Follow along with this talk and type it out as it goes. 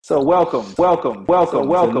So welcome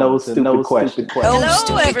to No Stupid Questions.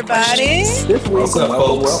 Hello, everybody. This week, What's up,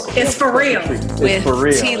 folks? It's for real. It's for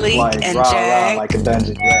real. T-Leak Like, and rah, Jag. like a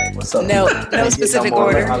dungeon drag. What's up? No Can't specific get more.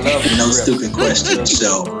 order. I love No Stupid Questions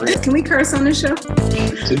show. Can we curse on this show?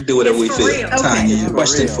 We do whatever we It's feel. for real. Tanya, Okay.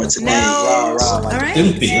 question for today. No. is All right.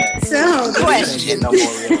 stupid. So, Question.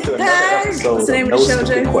 What's the name of the show,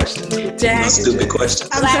 Jay? Questions. No Jack. stupid questions.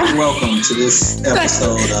 I'm sorry. Welcome to this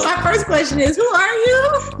episode My of first question is, who are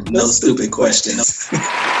you? No Stupid Questions.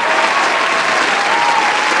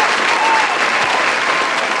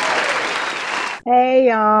 Hey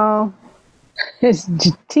y'all, it's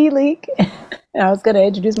T-Leak. I was gonna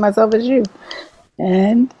introduce myself as you,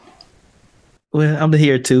 and Well, I'm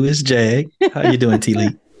here too. It's Jag. How you doing,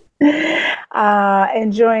 T-Leak?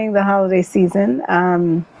 enjoying the holiday season.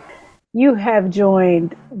 You have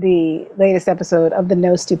joined the latest episode of the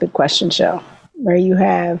No Stupid Question Show, where you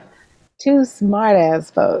have two smart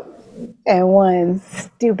ass folks and one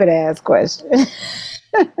stupid ass question.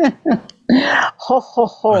 Ho ho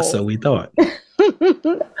ho! Or so we thought.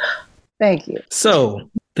 Thank you. So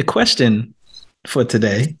the question for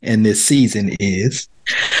today and this season is: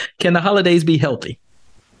 can the holidays be healthy?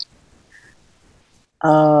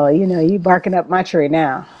 Oh, you barking up my tree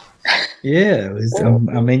now. Yeah,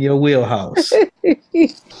 I'm in your wheelhouse.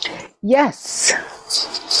 Yes,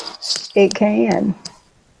 it can.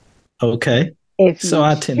 Okay, If so you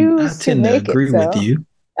I tend choose to make it agree with so. you,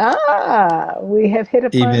 We have hit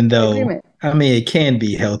upon even though agreement. I mean it can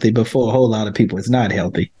be healthy, but for a whole lot of people, it's not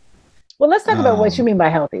healthy. Well, let's talk about what you mean by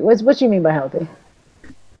healthy. What you mean by healthy?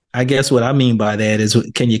 I guess what I mean by that is,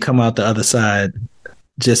 can you come out the other side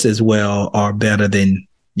just as well or better than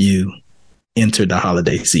you entered the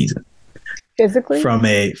holiday season Physically? from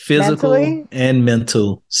a physical Mentally? and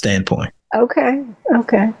mental standpoint? Okay.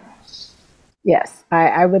 Yes,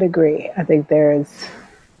 I would agree. I think there's,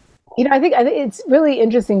 I think it's really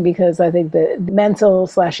interesting because I think the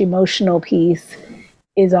mental/emotional piece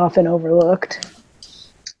is often overlooked.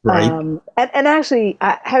 Right. And actually,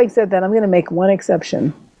 having said that, I'm going to make one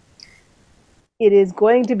exception. It is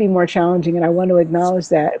going to be more challenging, and I want to acknowledge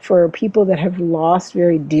that for people that have lost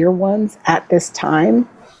very dear ones at this time,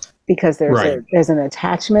 because there's an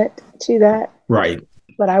attachment to that. Right.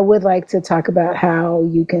 But I would like to talk about how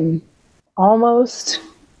you can almost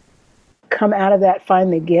come out of that,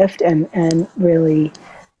 find the gift, and really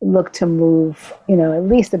look to move, at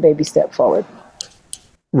least a baby step forward.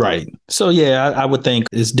 Right. So, yeah, I would think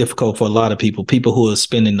it's difficult for a lot of people who are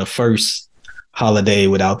spending the first holiday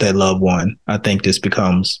without that loved one. I think this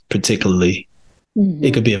becomes particularly,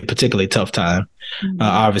 it could be a particularly tough time.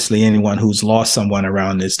 Obviously, anyone who's lost someone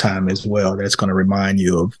around this time as well, that's going to remind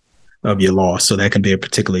you of your loss. So that can be a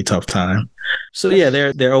particularly tough time. So, yeah,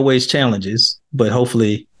 there are always challenges, but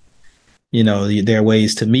hopefully, there are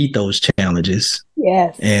ways to meet those challenges.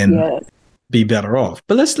 Yes. And be better off.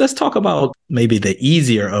 But let's talk about maybe the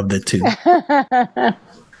easier of the two.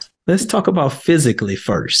 Let's talk about physically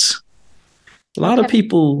first. A lot of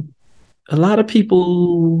people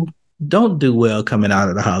don't do well coming out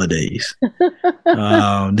of the holidays.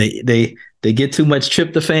 They get too much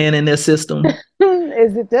tryptophan in their system.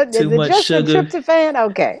 Is it Too much just sugar. the tryptophan?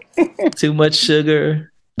 Okay. Too much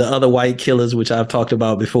sugar. The other white killers, which I've talked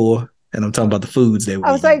about before. And I'm talking about the foods that we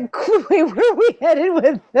I was like, wait, where are we headed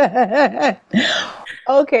with that?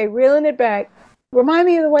 Okay, reeling it back. Remind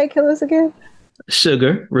me of the white killers again.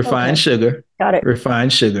 Sugar, refined sugar. Got it.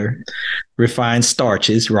 Refined sugar, refined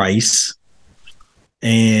starches, rice,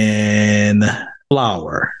 and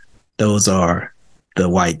flour. Those are the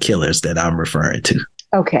white killers that I'm referring to.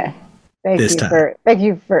 Okay. Thank you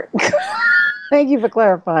for thank you for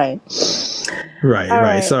clarifying.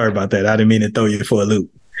 Right. Sorry about that. I didn't mean to throw you for a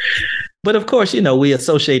loop. But of course, we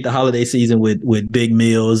associate the holiday season with big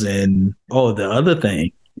meals and the other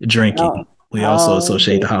thing, drinking. We also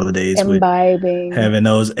associate the holidays imbibing, with having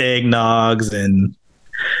those eggnogs and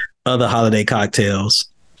other holiday cocktails.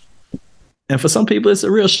 And for some people, it's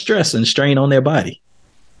a real stress and strain on their body.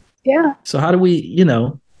 Yeah. So how do we, you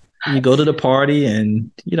go to the party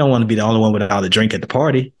and you don't want to be the only one without a drink at the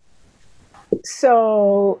party.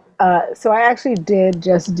 So I actually did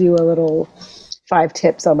just do a little 5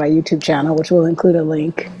 tips on my YouTube channel, which will include a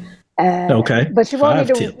link. Okay. But you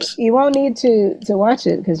won't need to watch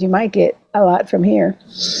it because you might get a lot from here.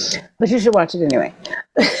 But you should watch it anyway.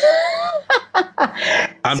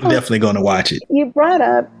 I'm definitely going to watch it. You brought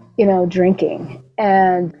up, drinking,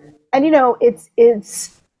 and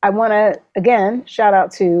it's. I want to again shout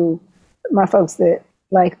out to my folks that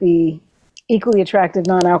like the equally attractive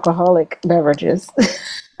non-alcoholic beverages.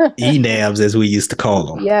 ENABs, as we used to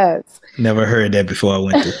call them. Yes. Never heard that before I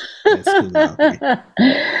went to that school out there.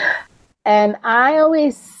 And I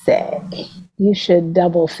always say you should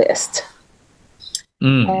double fist.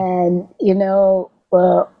 And, well,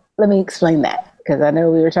 let me explain that. Because I know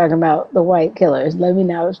we were talking about the white killers.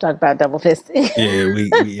 Let's talk about double fisting. You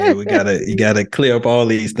gotta clear up all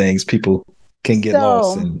these things. People can get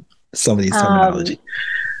lost in some of these terminology.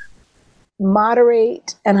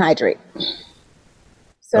 Moderate and hydrate.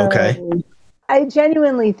 So okay. I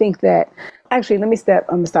genuinely think that, actually, I'm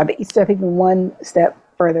stepping one step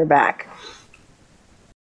further back.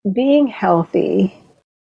 Being healthy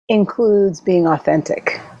includes being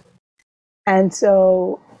authentic. And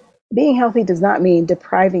so being healthy does not mean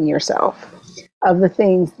depriving yourself of the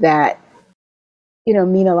things that,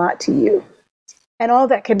 mean a lot to you. And all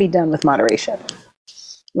that can be done with moderation,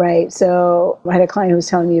 right? So I had a client who was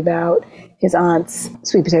telling me about his aunt's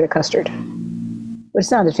sweet potato custard, which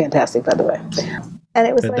sounded fantastic, by the way. And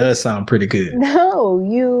it was does sound pretty good. No,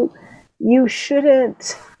 you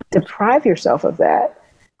shouldn't deprive yourself of that.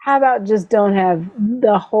 How about just don't have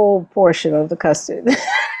the whole portion of the custard,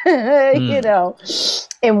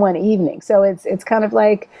 in one evening? So it's kind of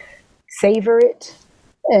like savor it,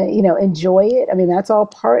 enjoy it. I mean, that's all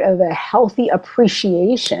part of a healthy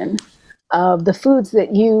appreciation of the foods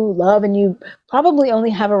that you love and you probably only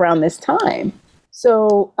have around this time.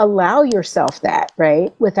 So allow yourself that,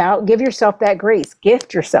 right? Give yourself that grace,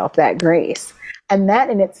 gift yourself that grace. And that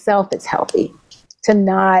in itself is healthy, to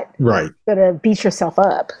not sort of beat yourself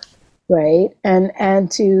up, right?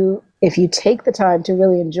 And to, if you take the time to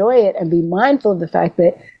really enjoy it and be mindful of the fact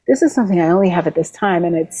that this is something I only have at this time,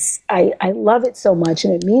 and I love it so much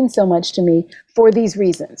and it means so much to me for these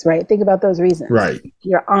reasons, right? Think about those reasons. Right.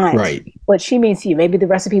 Your aunt, what she means to you, maybe the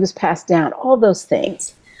recipe was passed down, all those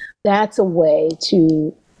things. That's a way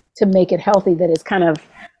to make it healthy that is kind of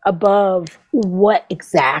above what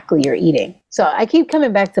exactly you're eating. So I keep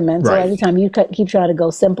coming back to mental every time you keep trying to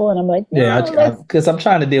go simple, and I'm like, because I'm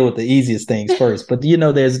trying to deal with the easiest things first. But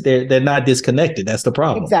they're not disconnected. That's the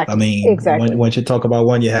problem. Exactly. I mean, once you talk about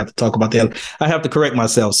one, you have to talk about the other. I have to correct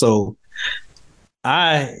myself. So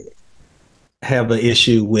I have an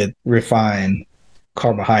issue with refined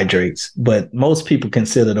carbohydrates, but most people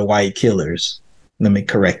consider the white killers. Let me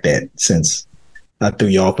correct that, since I threw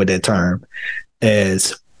you off with that term,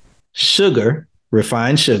 as sugar,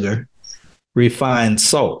 refined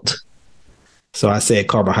salt. So I said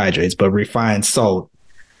carbohydrates, but refined salt,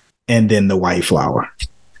 and then the white flour.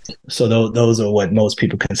 So those are what most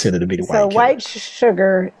people consider to be the white killers. So white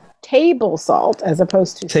sugar, table salt, as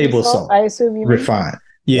opposed to table salt. I assume you mean? Refined.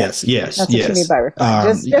 Yes. That's what you mean by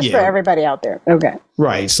refined. Just for everybody out there. Okay.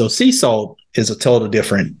 Right. So sea salt is a total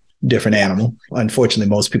different animal. Unfortunately,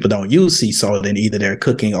 most people don't use sea salt in either their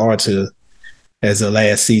cooking or as a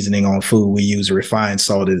last seasoning on food. We use refined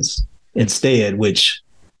salt instead, which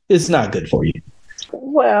is not good for you.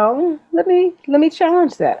 Well, let me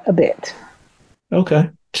challenge that a bit. Okay,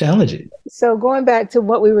 challenge it. So going back to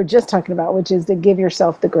what we were just talking about, which is to give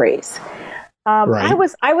yourself the grace. I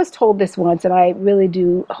was told this once, and I really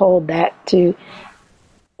do hold that to.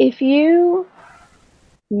 If you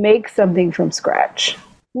make something from scratch,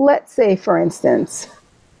 let's say, for instance,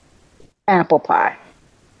 apple pie.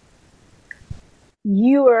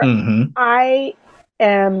 I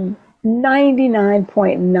am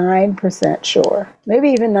 99.9% sure, maybe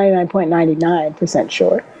even 99.99%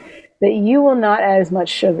 sure, that you will not add as much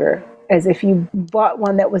sugar as if you bought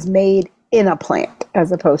one that was made in a plant,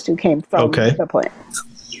 as opposed to came from the plant,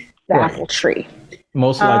 the apple tree.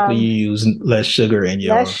 Most likely you use less sugar in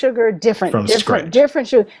your... Less sugar, different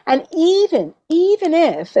sugar. And even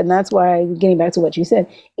if, and that's why, getting back to what you said,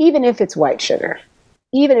 even if it's white sugar,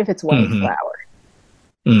 even if it's white flour,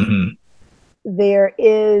 there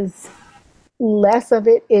is less of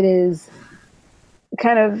it. It is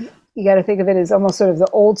kind of, you got to think of it as almost sort of the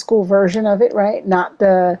old school version of it, right? Not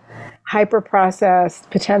the hyper processed,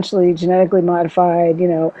 potentially genetically modified,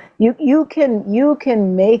 you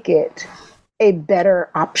can make it a better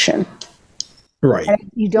option. Right.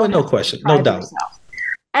 And you don't no question. No doubt. Yourself.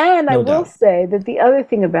 And I will say that the other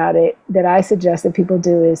thing about it that I suggest that people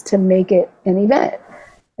do is to make it an event.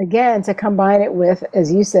 Again, to combine it with,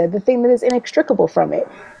 as you said, the thing that is inextricable from it.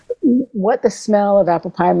 What the smell of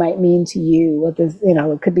apple pie might mean to you.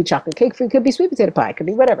 It could be chocolate cake fruit, it could be sweet potato pie, it could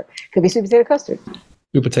be whatever. It could be sweet potato custard.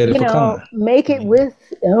 Sweet potato pecan. Make it with,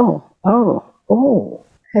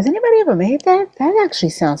 has anybody ever made that? That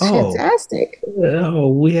actually sounds fantastic.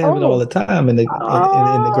 We have it all the time in the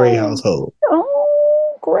Gray household.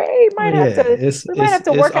 Oh, great. we might have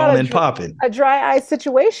to work out a dry eye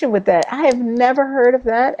situation with that. I have never heard of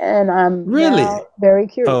that, and I'm really now very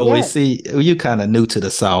curious. Oh, yes. We see you kind of new to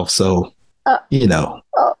the South, so you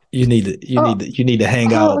need to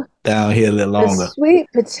hang out down here a little longer. The sweet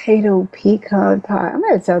potato pecan pie. I'm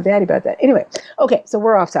going to tell Daddy about that. Anyway, okay, so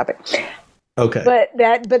we're off topic. Okay. But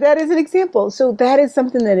that is an example. So that is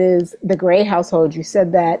something that is the Gray household. You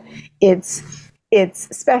said that it's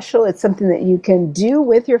special. It's something that you can do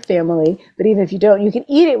with your family. But even if you don't, you can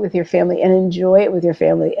eat it with your family and enjoy it with your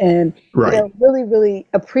family, and really, really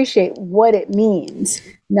appreciate what it means,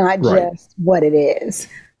 not just what it is.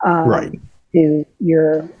 To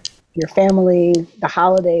your family, the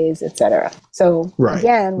holidays, etc. So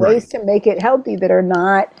again, ways to make it healthy that are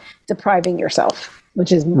not depriving yourself,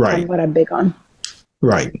 which is what I'm big on.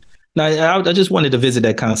 Right. Now, I just wanted to visit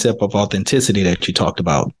that concept of authenticity that you talked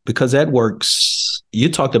about, because that works. You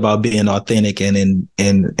talked about being authentic and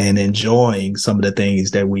enjoying some of the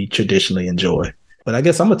things that we traditionally enjoy. But I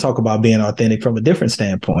guess I'm going to talk about being authentic from a different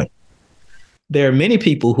standpoint. There are many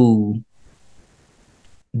people who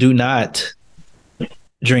do not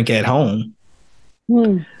drink at home,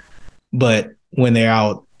 but when they're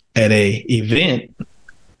out at a event,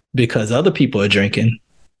 because other people are drinking,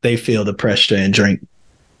 they feel the pressure and drink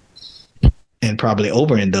and probably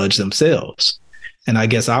overindulge themselves. And I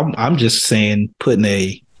guess I'm just saying, putting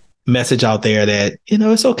a message out there that,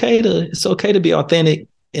 it's okay to be authentic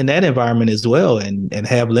in that environment as well, and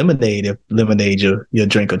have lemonade if lemonade your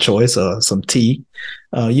drink of choice, or some tea.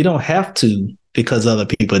 You don't have to, because other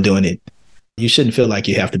people are doing it. You shouldn't feel like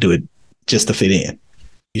you have to do it just to fit in.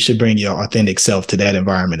 You should bring your authentic self to that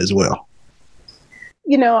environment as well.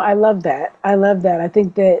 I love that. I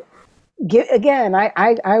think that, again,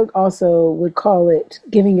 I also would call it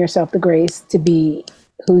giving yourself the grace to be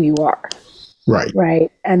who you are.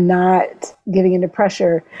 Right. And not giving into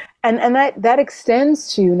pressure. And that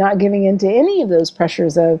extends to not giving into any of those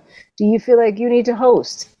pressures of, do you feel like you need to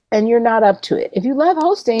host and you're not up to it? If you love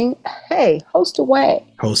hosting, hey, host away.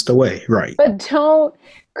 Right. But don't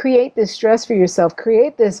create this stress for yourself.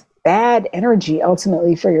 Create this bad energy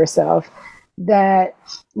ultimately for yourself that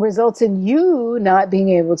results in you not being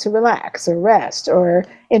able to relax or rest or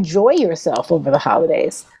enjoy yourself over the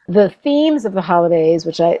holidays. The themes of the holidays,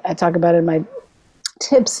 which I talk about in my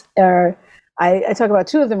tips, are, I talk about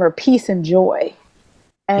two of them, are peace and joy.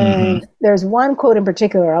 And there's one quote in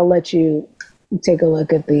particular. I'll let you take a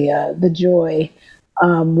look at the joy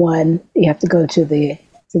one. You have to go to the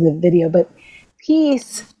video. But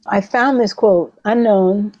peace, I found this quote,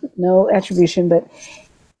 unknown, no attribution, but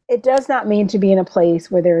it does not mean to be in a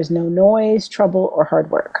place where there is no noise, trouble, or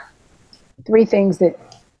hard work. 3 things that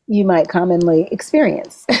you might commonly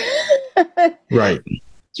experience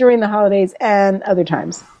during the holidays and other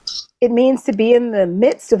times. It means to be in the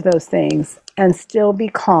midst of those things and still be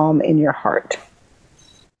calm in your heart.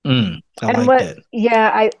 I like that.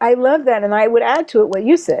 Yeah, I love that. And I would add to it what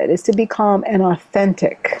you said, is to be calm and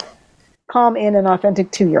authentic. Calm in and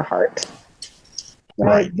authentic to your heart.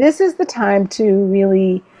 Right? This is the time to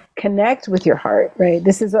really connect with your heart, right?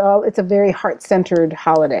 It's a very heart-centered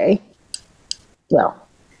holiday. Well,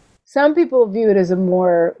 some people view it as a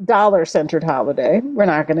more dollar-centered holiday. We're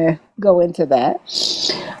not going to go into that.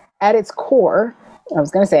 At its core, I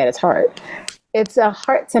was going to say at its heart, it's a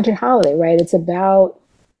heart-centered holiday, right? It's about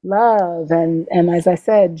love and as I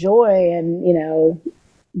said, joy and,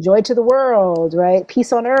 joy to the world, right?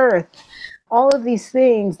 Peace on earth. All of these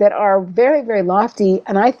things that are very, very lofty,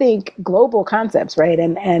 and I think global concepts, right?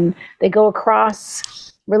 And they go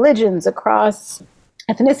across religions, across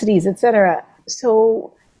ethnicities, etc.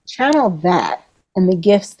 So channel that and the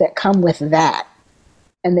gifts that come with that,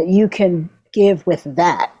 and that you can give with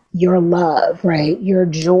that, your love, right? Your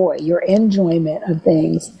joy, your enjoyment of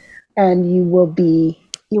things, and you will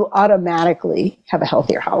automatically have a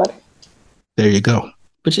healthier holiday. There you go.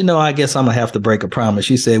 But I guess I'm going to have to break a promise.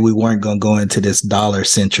 You said we weren't going to go into this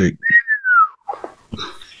dollar-centric.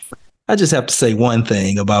 I just have to say one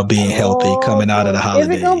thing about being healthy coming out of the holidays.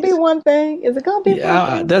 Is it going to be one thing? I'm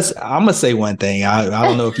going to say one thing. I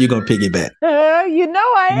don't know if you're going to piggyback.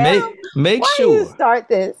 I am. Make Why sure. You start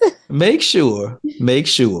this? Make sure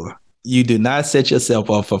you do not set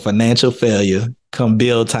yourself up for financial failure come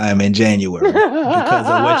bill time in January because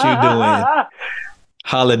of what you're doing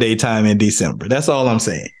holiday time in December. That's all I'm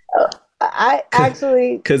saying. I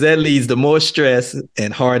actually, because that leads to more stress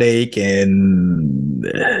and heartache, and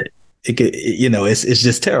it's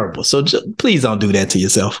just terrible. So please don't do that to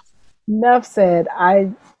yourself. Enough said.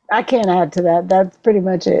 I can't add to that. That's pretty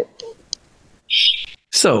much it.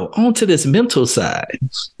 So on to this mental side,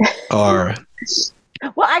 or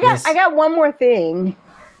well, I got one more thing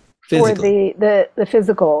For the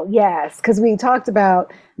physical, yes, because we talked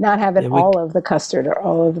about not having all of the custard or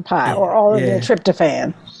all of the pie or all of the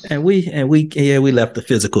tryptophan. And we left the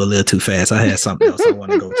physical a little too fast. I had something else I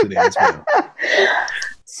want to go to there as well.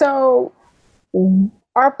 So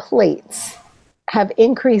our plates have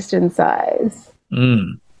increased in size.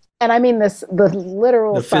 And I mean the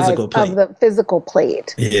literal size of the physical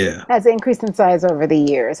plate has increased in size over the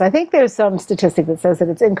years. I think there's some statistic that says that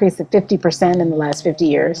it's increased to 50% in the last 50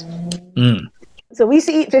 years. So we used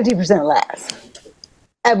to eat 50% less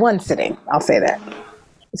at one sitting. I'll say that.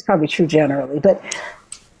 It's probably true generally, but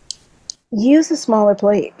use a smaller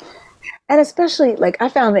plate. And especially, like, I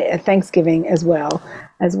found that at Thanksgiving as well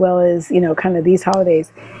as, kind of these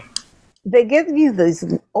holidays, they give you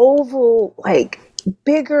these oval, like,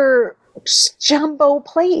 bigger jumbo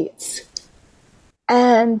plates.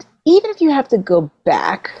 And even if you have to go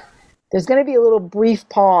back, there's going to be a little brief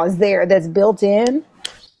pause there that's built in.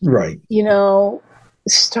 Right.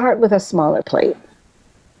 Start with a smaller plate.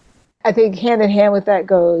 I think hand in hand with that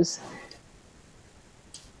goes,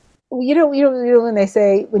 when they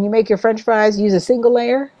say, when you make your French fries, use a single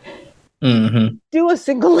layer. Do a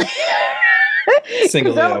single layer.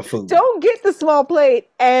 Single layer of food. Don't get the small plate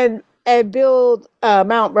and build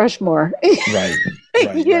Mount Rushmore. Right.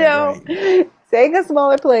 Take a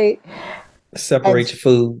smaller plate. Separate your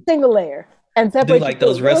food. Single layer. And separate do like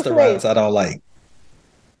those restaurants I don't like.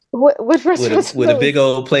 What restaurants? With a big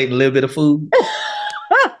old plate and a little bit of food.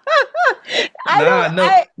 I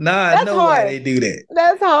know why they do that.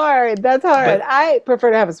 That's hard. But I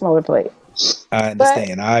prefer to have a smaller plate. I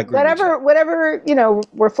understand. But I agree. Whatever,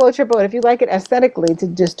 we're flow triple. If you like it aesthetically to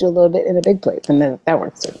just do a little bit in a big plate, then that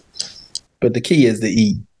works too. But the key is to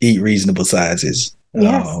eat reasonable sizes.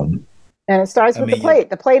 Yes. And it starts with the plate.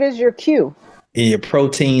 The plate is your cue. And your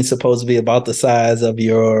protein's supposed to be about the size of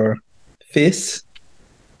your fist.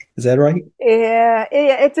 Is that right? Yeah,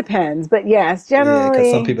 it depends. But yes, generally.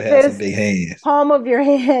 Because some people have some big hands. Palm of your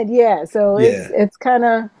hand, yeah. So it's kind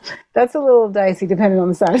of, that's a little dicey depending on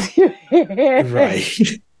the size of your hand. Right.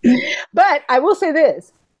 But I will say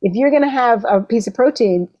this. If you're going to have a piece of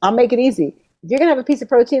protein, I'll make it easy. If you're going to have a piece of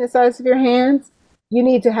protein the size of your hands, you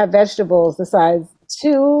need to have vegetables the size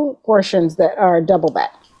 2 portions that are double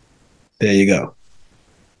back. There you go.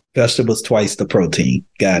 Vegetables twice the protein.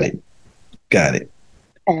 Got it.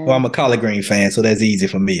 Well, I'm a collard green fan, so that's easy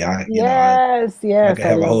for me. I can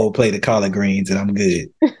have a whole plate of collard greens and I'm good.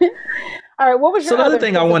 All right, what was your the other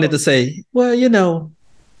thing I wanted to say? Well,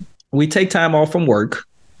 we take time off from work.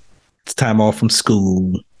 It's time off from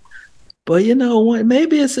school. But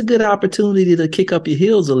maybe it's a good opportunity to kick up your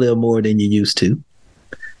heels a little more than you used to.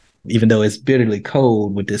 Even though it's bitterly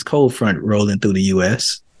cold with this cold front rolling through the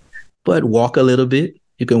U.S. But walk a little bit.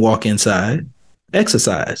 You can walk inside.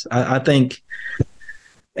 Exercise. I think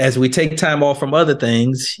as we take time off from other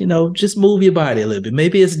things, just move your body a little bit.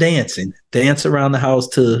 Maybe it's dancing. Dance around the house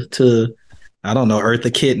to I don't know,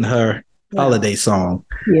 Eartha Kitt and her holiday song.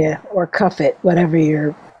 Yeah, or Cuff It, whatever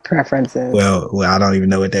your preference is. Well, I don't even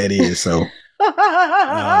know what that is, so.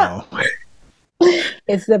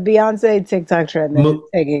 It's the Beyonce TikTok trend.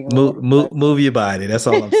 Move your body. That's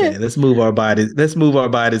all I'm saying. Let's move our bodies. Let's move our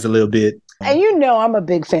bodies a little bit. And I'm a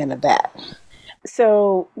big fan of that.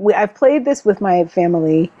 So I've played this with my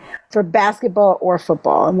family for basketball or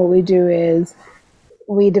football. And what we do is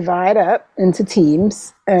we divide up into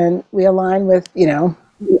teams and we align with,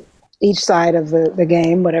 each side of the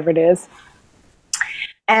game, whatever it is.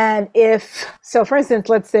 And for instance,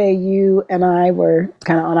 let's say you and I were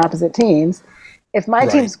kind of on opposite teams. If my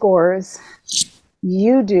team scores,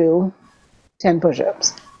 you do 10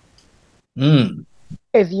 push-ups.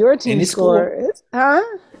 If your team scores,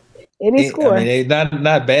 Any score. I mean,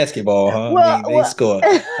 not basketball, huh? They score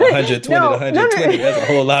 120 to 120. That's a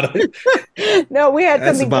whole lot of. No, we had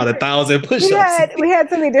that's something. That's about 1,000 push-ups. We had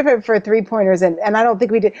something different for 3-pointers, and I don't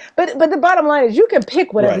think we did. But the bottom line is, you can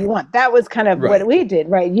pick whatever you want. That was kind of what we did,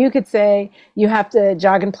 right? You could say you have to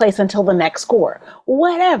jog in place until the next score,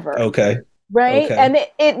 whatever. Okay. Right. Okay. And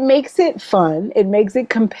it makes it fun. It makes it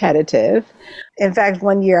competitive. In fact,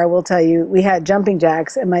 one year I will tell you, we had jumping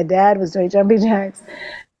jacks, and my dad was doing jumping jacks.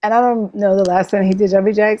 And I don't know the last time he did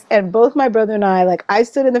jumping jacks. And both my brother and I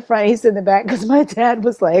stood in the front, he stood in the back, because my dad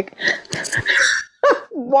was like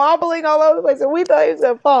wobbling all over the place. And we thought he was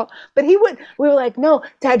going to fall. But we were like, no,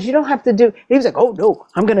 Dad, you don't have to do. And he was like, oh, no,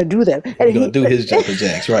 I'm going to do them. And he's going to do his jumping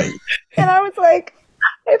jacks, right. And I was like,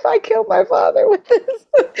 if I kill my father with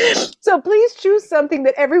this. So please choose something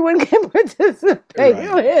that everyone can participate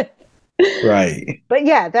with. Right. But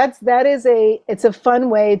yeah, it's a fun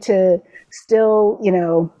way to still,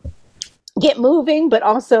 get moving, but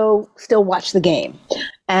also still watch the game.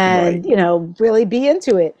 and, really be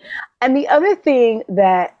into it. And the other thing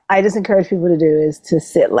that I just encourage people to do is to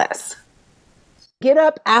sit less. Get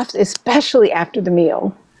up after, especially after the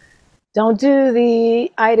meal. Don't do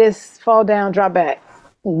the itis, fall down, drop back.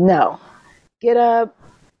 No. Get up,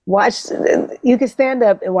 watch. You can stand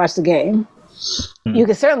up and watch the game. Mm-hmm. You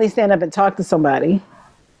can certainly stand up and talk to somebody.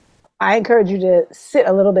 I encourage you to sit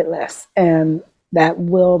a little bit less, and that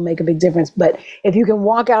will make a big difference. But if you can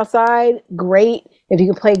walk outside, great. If you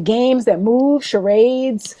can play games that move,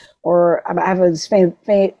 charades, or I have a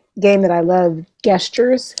game that I love,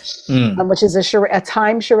 Gestures, which is a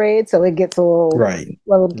time charade, so it gets a little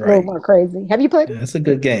more crazy. Have you played? Yeah, that's a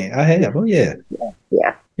good game. I have. Oh yeah.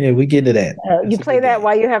 Yeah. Yeah, we get to that. You play that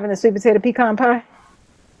while you're having the sweet potato pecan pie?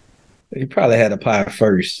 You probably had a pie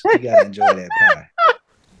first. You gotta enjoy that pie.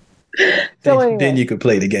 Then you could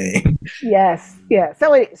play the game. Yes. Yeah.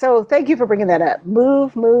 So thank you for bringing that up.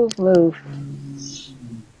 Move.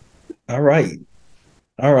 All right.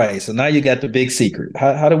 So now you got the big secret.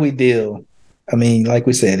 How do we deal? I mean, like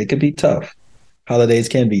we said, it could be tough. Holidays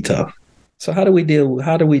can be tough. So how do we deal with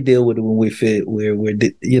it when we feel we're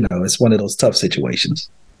it's one of those tough situations?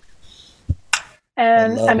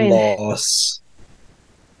 And loss.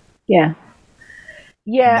 Yeah.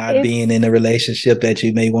 Yeah. Not being in a relationship that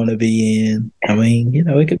you may want to be in. I mean,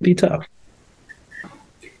 it could be tough.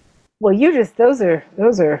 Well, those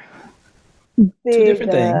are big, two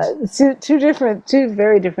different things. Two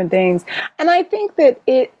very different things. And I think that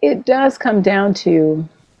it does come down to,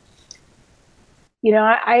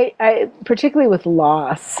 I particularly with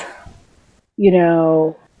loss,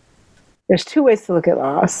 there's two ways to look at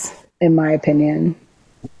loss, in my opinion.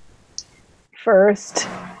 First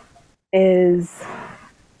is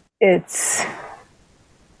it's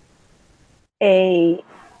a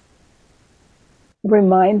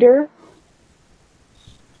reminder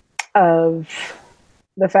of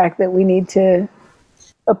the fact that we need to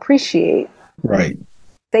appreciate,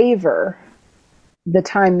 savor the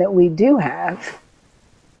time that we do have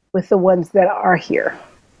with the ones that are here.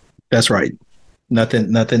 That's right.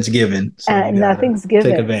 Nothing's given. So nothing's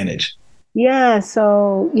given. Take advantage. Yeah.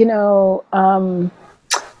 So,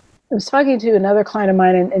 I was talking to another client of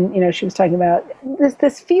mine and she was talking about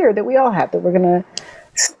this fear that we all have that we're going to,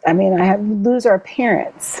 lose our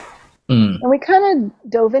parents. And we kind of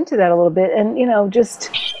dove into that a little bit and, just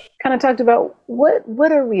kind of talked about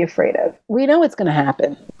what are we afraid of? We know it's going to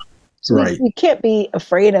happen. So we can't be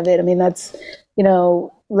afraid of it. I mean, that's,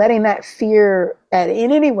 letting that fear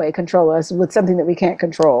in any way control us with something that we can't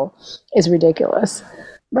control is ridiculous.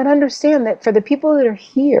 But understand that for the people that are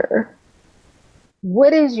here,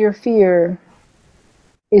 what is your fear?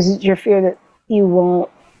 Is it your fear that you won't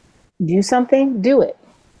do something? Do it.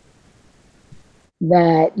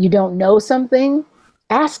 That you don't know something?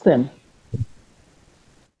 Ask them.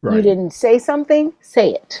 Right. You didn't say something?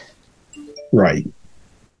 Say it. Right.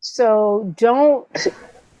 So don't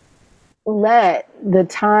let the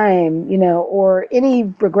time, or any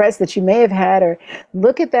regrets that you may have had, or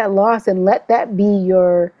look at that loss and let that be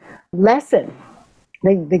your lesson.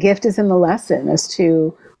 The gift is in the lesson as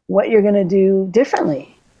to what you're going to do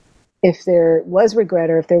differently if there was regret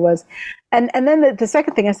or if there was. And then the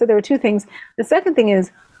second thing, I said there were two things. The second thing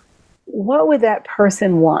is, what would that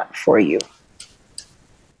person want for you?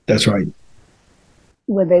 That's right.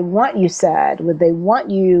 Would they want you sad? Would they want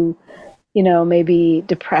you, maybe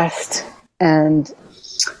depressed and,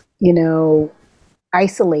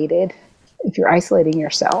 isolated? If you're isolating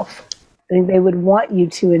yourself, I think they would want you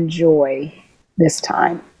to enjoy this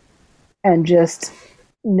time and just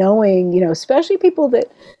knowing, especially people that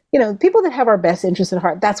have our best interests at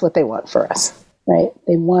heart. That's what they want for us, right?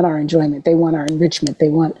 They want our enjoyment. They want our enrichment.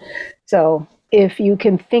 So if you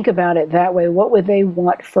can think about it that way, what would they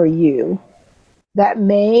want for you? That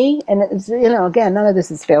may, and it's, again, none of this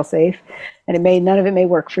is fail safe, and none of it may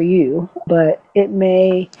work for you, but it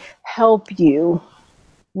may help you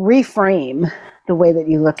reframe the way that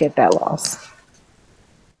you look at that loss.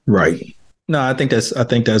 Right. No, I think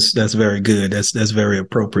that's very good. That's very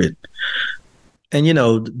appropriate. And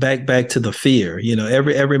back to the fear.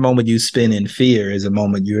 Every moment you spend in fear is a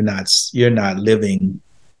moment you're not living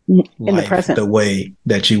in the present, the way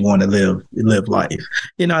that you want to live life.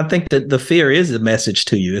 I think that the fear is a message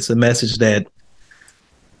to you. It's a message that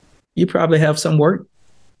you probably have some work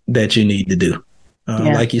that you need to do.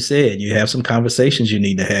 Like you said, you have some conversations you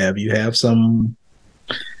need to have. You have some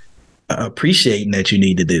appreciating that you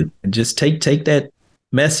need to do. And just take that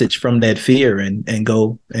message from that fear and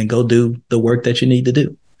go do the work that you need to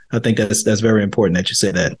do. I think that's very important that you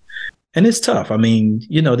said that. And it's tough. I mean,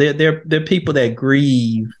 there are people that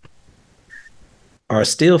grieve or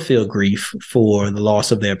still feel grief for the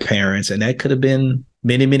loss of their parents. And that could have been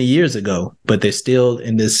many, many years ago, but they're still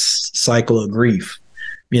in this cycle of grief.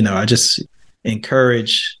 I just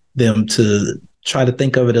encourage them to try to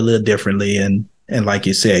think of it a little differently. And like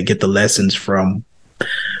you said, get the lessons from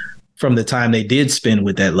the time they did spend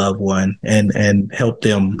with that loved one and help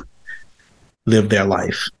them live their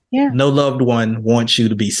life. Yeah. No loved one wants you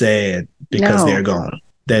to be sad because they're gone.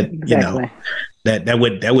 That, Exactly. that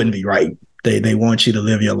wouldn't be right. They want you to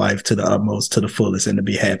live your life to the utmost, to the fullest, and to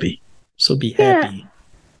be happy. So be happy.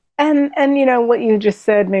 And what you just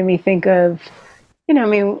said made me think of,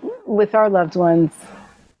 with our loved ones,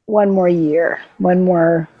 one more year, one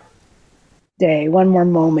more day, one more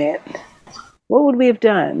moment. What would we have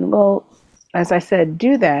done? Well, as I said,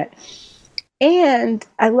 do that. And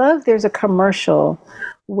I love there's a commercial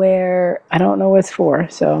where I don't know what it's for,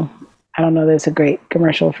 so I don't know there's a great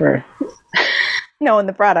commercial for knowing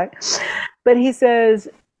the product. But he says,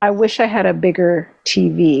 I wish I had a bigger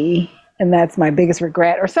TV, and that's my biggest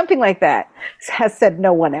regret, or something like that, has said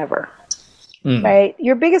no one ever. Right?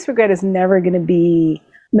 Your biggest regret is never going to be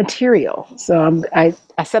material. So I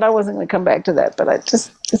said I wasn't going to come back to that, but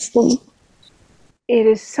it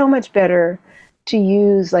is so much better to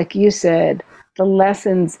use, like you said, the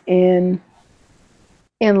lessons in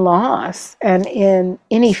loss and in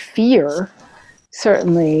any fear,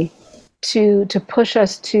 certainly, to push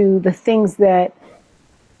us to the things that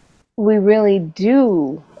we really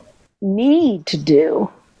do need to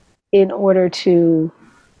do in order to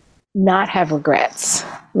not have regrets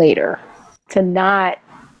later, to not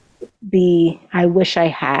be, I wish I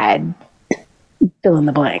had, fill in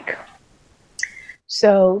the blank.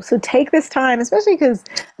 So take this time, especially because,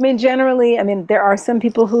 generally, there are some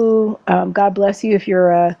people who, God bless you if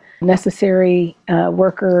you're a necessary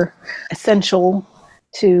worker, essential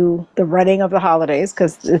to the running of the holidays,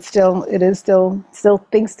 because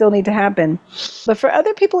things still need to happen. But for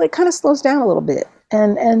other people, it kind of slows down a little bit,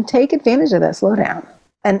 and take advantage of that slowdown,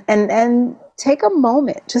 and take a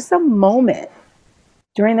moment, just a moment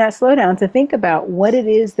during that slowdown to think about what it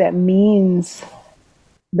is that means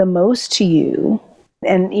the most to you.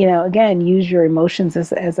 And, again, use your emotions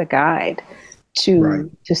as a guide to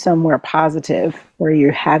somewhere positive where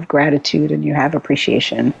you have gratitude and you have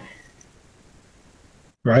appreciation.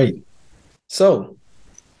 Right. So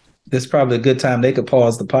this is probably a good time they could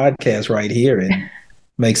pause the podcast right here and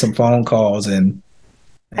make some phone calls and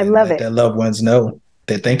I love let it. their loved ones know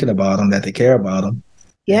they're thinking about them, that they care about them.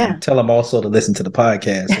 Yeah. And tell them also to listen to the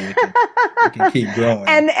podcast so we can keep growing.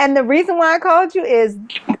 And the reason why I called you is,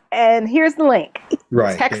 and here's the link.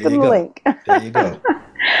 Right. Text them the link. There you go.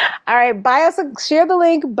 All right. Share the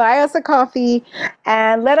link, buy us a coffee,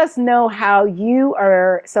 and let us know how you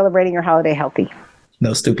are celebrating your holiday healthy.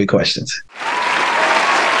 No stupid questions.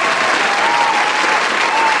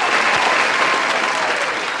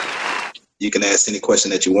 You can ask any question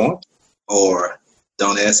that you want, or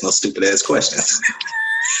don't ask no stupid ass questions.